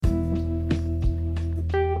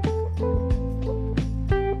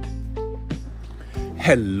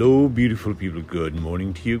Hello, beautiful people. Good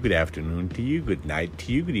morning to you, good afternoon to you, good night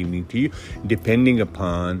to you, good evening to you, depending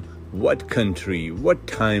upon what country, what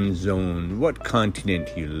time zone, what continent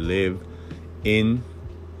you live in.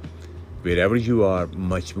 Wherever you are,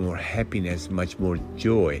 much more happiness, much more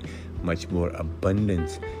joy, much more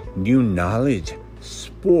abundance, new knowledge,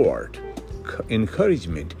 sport,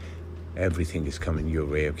 encouragement. Everything is coming your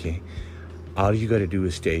way, okay? All you got to do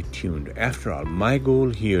is stay tuned. After all, my goal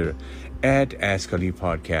here at Ask Ali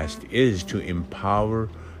Podcast is to empower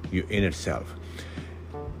your inner self,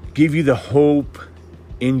 give you the hope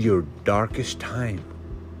in your darkest time.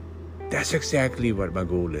 That's exactly what my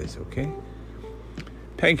goal is, okay?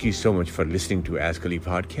 Thank you so much for listening to Ask Ali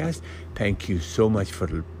Podcast. Thank you so much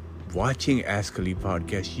for watching Ask Ali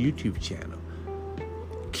Podcast YouTube channel.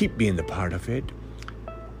 Keep being the part of it.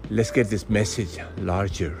 Let's get this message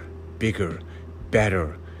larger, bigger,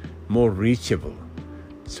 better, more reachable,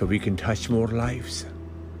 so we can touch more lives.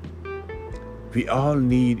 We all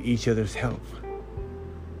need each other's help.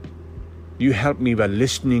 You help me by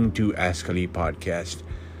listening to Ask Ali Podcast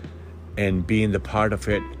and being the part of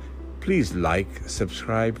it. Please like,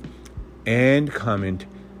 subscribe, and comment,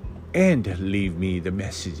 and leave me the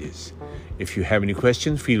messages. If you have any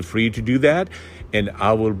questions, feel free to do that, and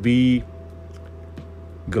I will be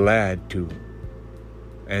glad to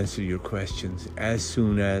answer your questions as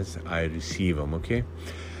soon as I receive them, okay?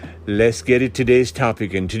 Let's get it today's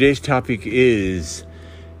topic, and today's topic is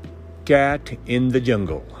cat in the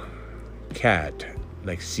jungle. Cat,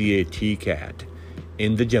 like C-A-T, cat,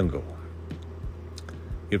 in the jungle.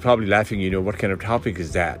 You're probably laughing, what kind of topic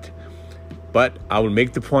is that? But I will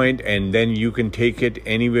make the point, and then you can take it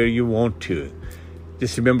anywhere you want to.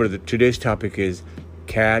 Just remember that today's topic is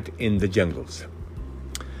cat in the jungles.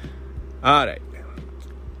 All right.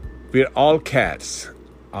 We're all cats.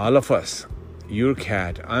 All of us. You're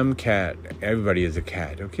cat. I'm cat. Everybody is a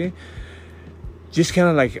cat, okay? Just kind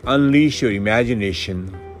of like unleash your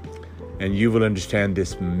imagination, and you will understand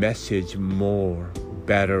this message more,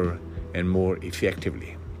 better, and more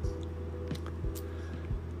effectively.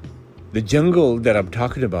 The jungle that I'm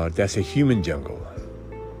talking about, that's a human jungle.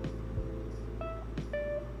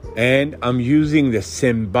 And I'm using the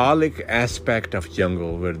symbolic aspect of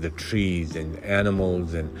jungle, where the trees and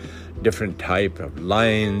animals and different type of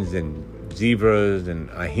lions and zebras and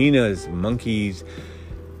hyenas, monkeys,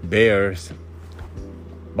 bears,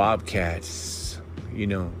 bobcats,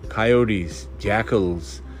 coyotes,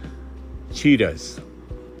 jackals, cheetahs,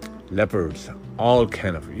 leopards, all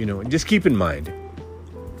kind of, just keep in mind.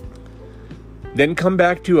 Then come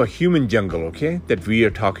back to a human jungle, okay, that we are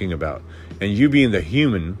talking about. And you being the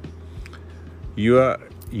human, you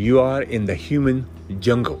are in the human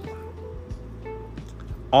jungle.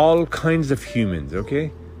 All kinds of humans,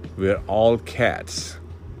 okay? We're all cats.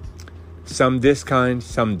 Some this kind,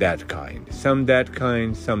 some that kind. Some that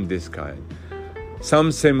kind, some this kind.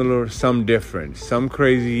 Some similar, some different. Some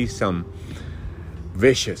crazy, some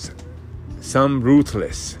vicious. Some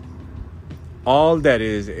ruthless. All that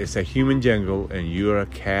is a human jungle, and you're a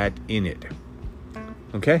cat in it.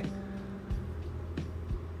 Okay?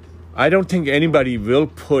 I don't think anybody will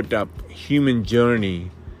put up human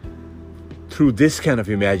journey through this kind of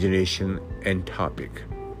imagination and topic.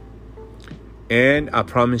 And I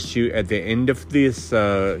promise you, at the end of this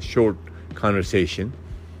short conversation,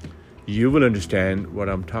 you will understand what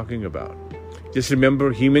I'm talking about. Just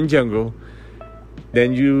remember human jungle.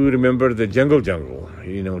 Then you remember the jungle,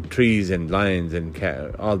 trees and lions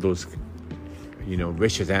and all those,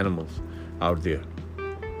 vicious animals out there.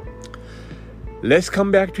 Let's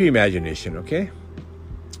come back to imagination, okay?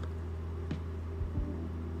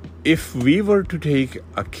 If we were to take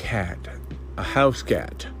a cat, a house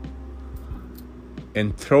cat,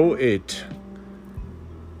 and throw it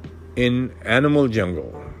in animal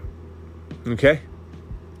jungle, okay?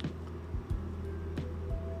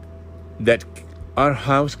 That our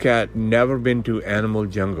house cat never been to animal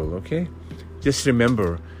jungle, okay? Just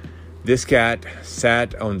remember, this cat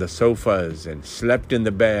sat on the sofas and slept in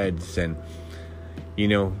the beds, and,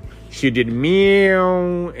 she did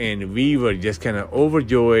meow, and we were just kind of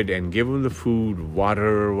overjoyed and give her the food,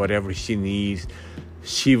 water, whatever she needs.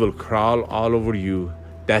 She will crawl all over you.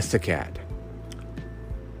 That's the cat.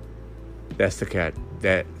 That's the cat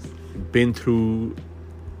that's been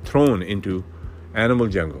thrown into animal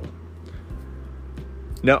jungle.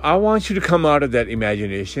 Now, I want you to come out of that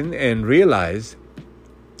imagination and realize,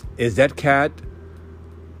 is that cat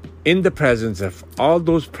in the presence of all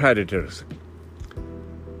those predators?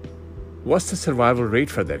 What's the survival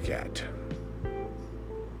rate for that cat?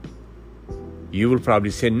 You will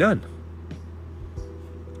probably say none.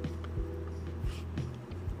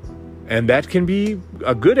 And that can be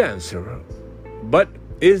a good answer. But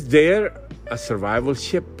is there a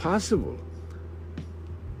survivalship possible?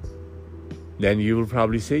 Then you will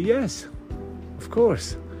probably say yes, of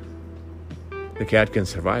course. The cat can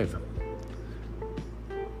survive.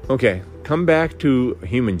 Okay, come back to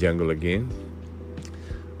human jungle again.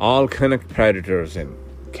 All kind of predators and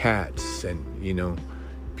cats and,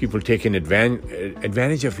 people taking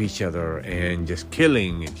advantage of each other and just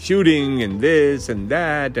killing and shooting and this and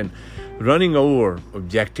that and running over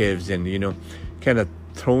objectives and, kind of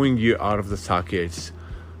throwing you out of the sockets.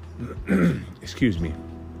 Excuse me.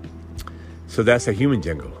 So that's a human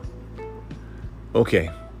jungle. Okay.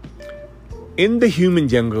 In the human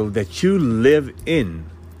jungle that you live in,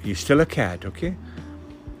 you're still a cat, okay?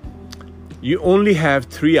 You only have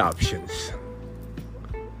 3 options.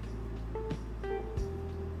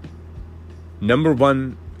 Number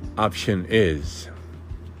 1 option is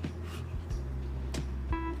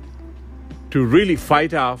to really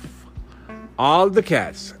fight off all the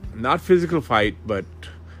cats. Not physical fight, but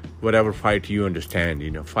whatever fight you understand,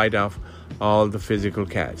 fight off all the physical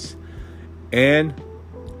cats. And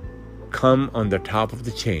come on the top of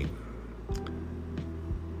the chain.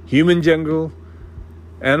 Human jungle,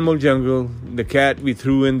 animal jungle, the cat we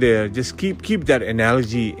threw in there. Just keep that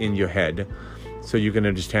analogy in your head so you can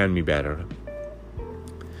understand me better.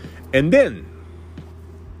 And then,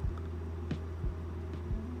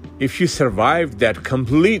 if you survive that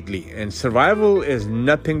completely, and survival is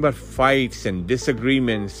nothing but fights and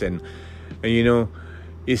disagreements and,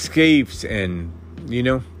 escapes and,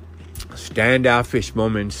 standoffish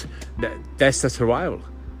moments, that's the survival.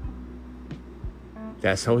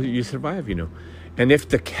 That's how you survive, And if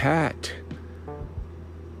the cat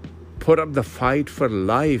put up the fight for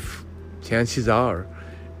life, chances are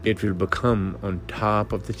it will become on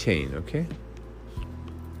top of the chain, okay?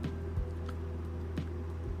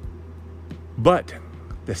 But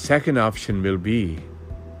the second option will be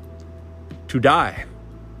to die,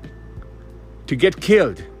 to get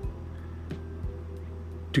killed,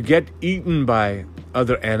 to get eaten by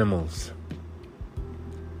other animals.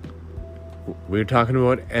 We're talking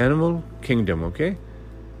about animal kingdom, okay?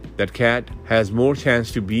 That cat has more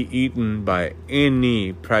chance to be eaten by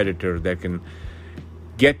any predator that can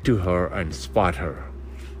get to her and spot her,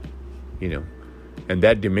 and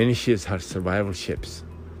that diminishes her survivalships.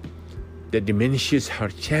 That diminishes her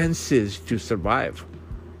chances to survive.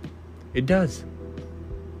 It does.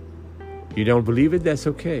 You don't believe it? That's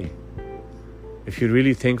okay. If you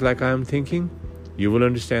really think like I'm thinking, you will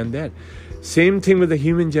understand that. Same thing with the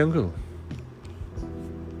human jungle.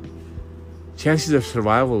 Chances of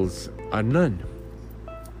survivals are none.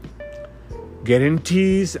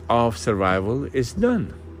 Guarantees of survival is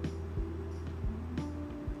none.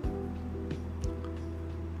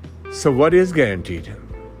 So what is guaranteed?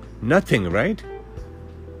 Nothing, right?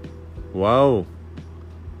 Wow.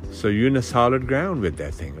 So you're in a solid ground with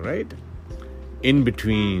that thing, right? In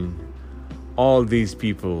between all these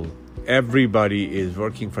people, everybody is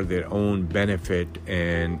working for their own benefit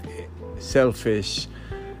and selfish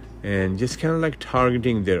and just kind of like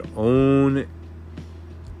targeting their own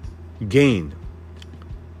gain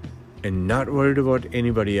and not worried about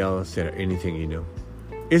anybody else or anything,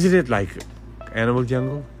 Isn't it like animal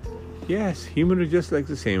jungle? Yes, human are just like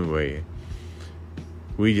the same way.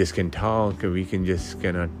 We just can talk and we can just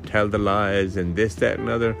kind of tell the lies and this, that, and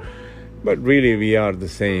other. But really we are the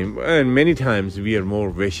same. And many times we are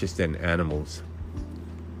more vicious than animals.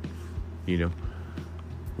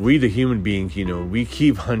 We the human beings, we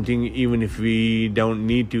keep hunting even if we don't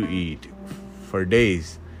need to eat for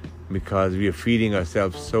days because we are feeding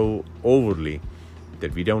ourselves so overly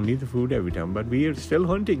that we don't need the food every time. But we are still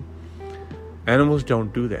hunting. Animals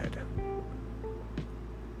don't do that.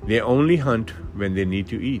 They only hunt when they need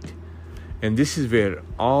to eat. And this is where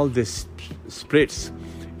all this splits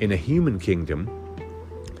in a human kingdom,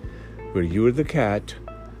 where you're the cat,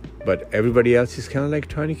 but everybody else is kind of like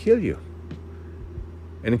trying to kill you.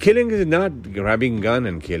 And killing is not grabbing a gun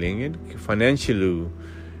and killing it. Financially,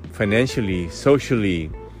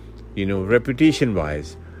 socially,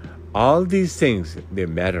 reputation-wise, all these things, they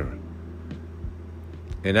matter.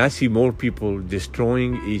 And I see more people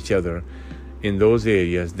destroying each other in those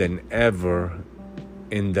areas than ever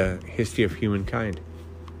in the history of humankind.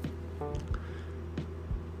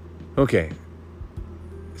 Okay,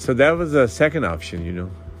 so that was the second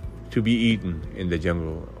option, to be eaten in the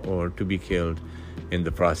jungle or to be killed in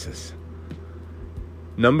the process.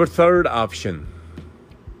 Number 3 option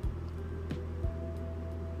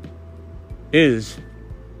is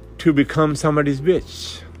to become somebody's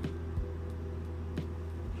bitch.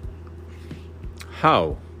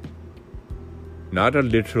 How? not a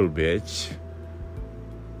literal bitch.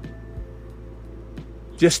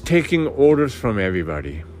 Just taking orders from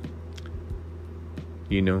everybody.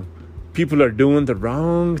 People are doing the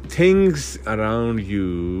wrong things around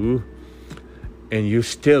you and you're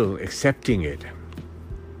still accepting it.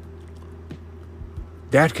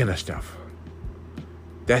 That kind of stuff.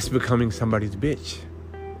 That's becoming somebody's bitch.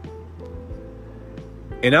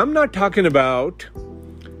 And I'm not talking about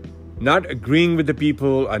not agreeing with the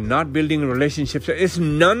people or not building relationships. It's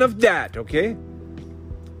none of that, okay?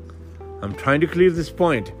 I'm trying to clear this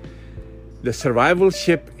point. The survival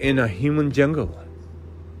ship in a human jungle.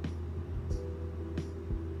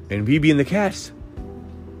 And we being the cats.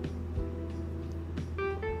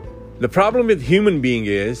 The problem with human being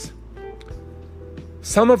is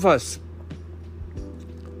some of us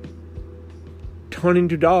turn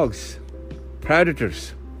into dogs,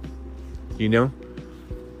 predators,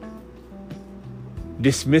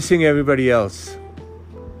 dismissing everybody else,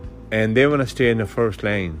 and they want to stay in the first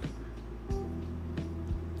lane.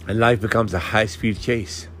 And life becomes a high-speed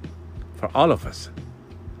chase for all of us.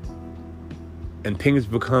 And things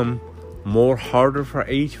become more harder for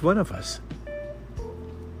each one of us.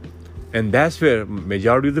 And that's where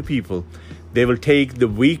majority of the people, they will take the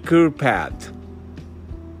weaker path.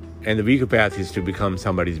 And the weaker path is to become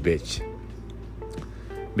somebody's bitch.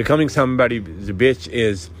 Becoming somebody's bitch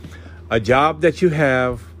is a job that you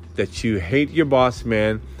have, that you hate your boss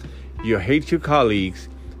man, you hate your colleagues,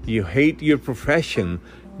 you hate your profession,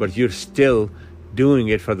 but you're still doing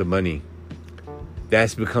it for the money.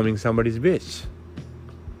 That's becoming somebody's bitch.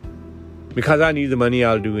 Because I need the money,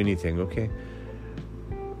 I'll do anything, okay?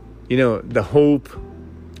 The hope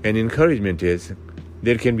and encouragement is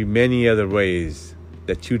there can be many other ways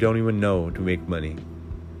that you don't even know to make money.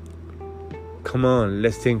 Come on,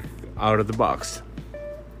 let's think out of the box.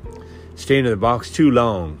 Staying in the box too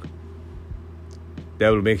long, that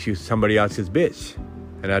will make you somebody else's bitch.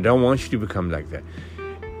 And I don't want you to become like that.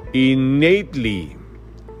 Innately,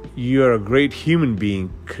 you're a great human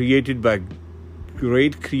being created by a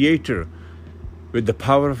great creator with the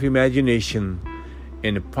power of imagination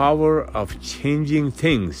and the power of changing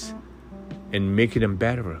things and making them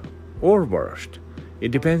better or worse. It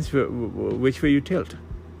depends which way you tilt.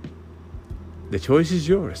 The choice is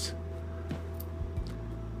yours.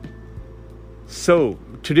 So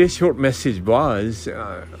today's short message was,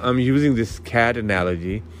 I'm using this cat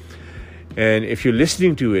analogy. And if you're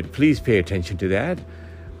listening to it, please pay attention to that.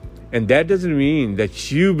 And that doesn't mean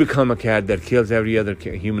that you become a cat that kills every other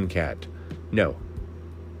human cat. No,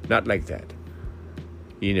 not like that.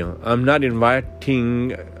 I'm not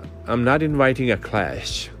inviting a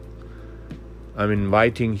clash. I'm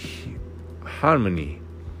inviting harmony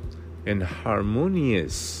and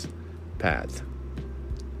harmonious path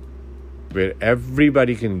where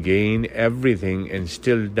everybody can gain everything and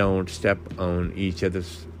still don't step on each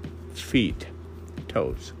other's feet,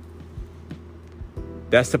 toes.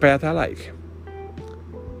 That's the path I like.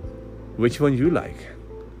 Which one you like?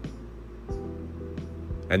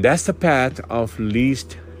 And that's the path of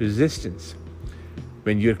least resistance.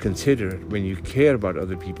 When you're considerate, when you care about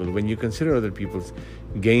other people, when you consider other people's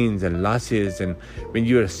gains and losses, and when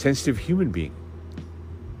you're a sensitive human being.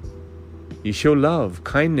 You show love,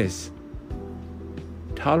 kindness,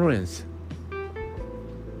 tolerance,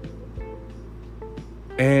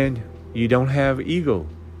 and you don't have ego.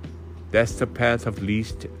 That's the path of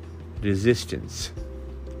least resistance.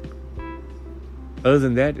 Other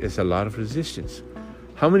than that, it's a lot of resistance.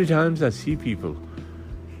 How many times I see people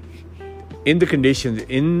in the conditions,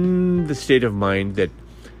 in the state of mind that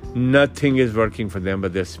nothing is working for them,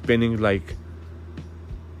 but they're spinning like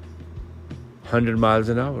 100 miles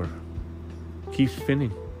an hour. Keep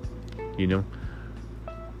spinning,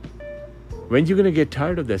 When you going to get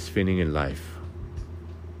tired of that spinning in life?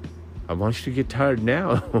 I want you to get tired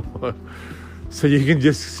now. So you can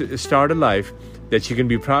just start a life that you can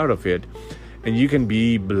be proud of it, and you can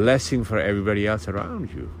be blessing for everybody else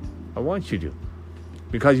around you. I want you to.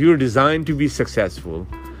 Because you're designed to be successful.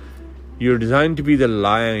 You're designed to be the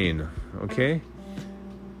lion, okay?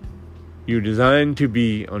 You're designed to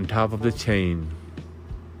be on top of the chain.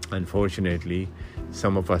 Unfortunately,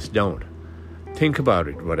 some of us don't. Think about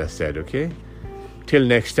it, what I said, okay? Till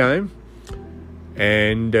next time.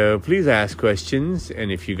 And please ask questions.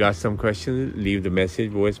 And if you got some questions, leave the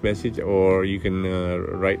message, voice message, or you can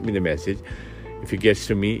write me the message. If it gets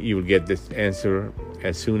to me, you will get this answer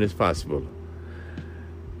as soon as possible.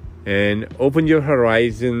 And open your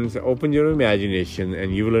horizons, open your imagination,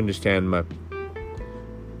 and you will understand my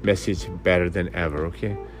message better than ever,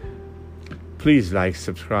 okay? Please like,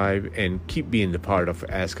 subscribe, and keep being the part of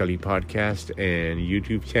Ask Ali Podcast and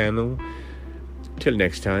YouTube channel. Till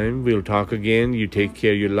next time, we'll talk again. You take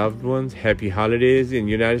care of your loved ones. Happy holidays in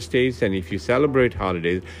the United States. And if you celebrate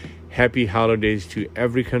holidays, happy holidays to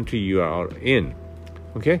every country you are in.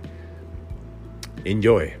 Okay?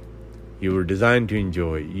 Enjoy. You were designed to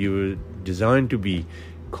enjoy. You were designed to be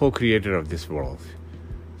co-creator of this world.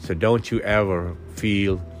 So don't you ever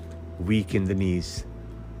feel weak in the knees.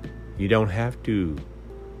 You don't have to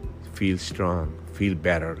feel strong, feel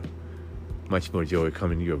better. Much more joy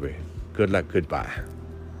coming your way. Good luck, goodbye.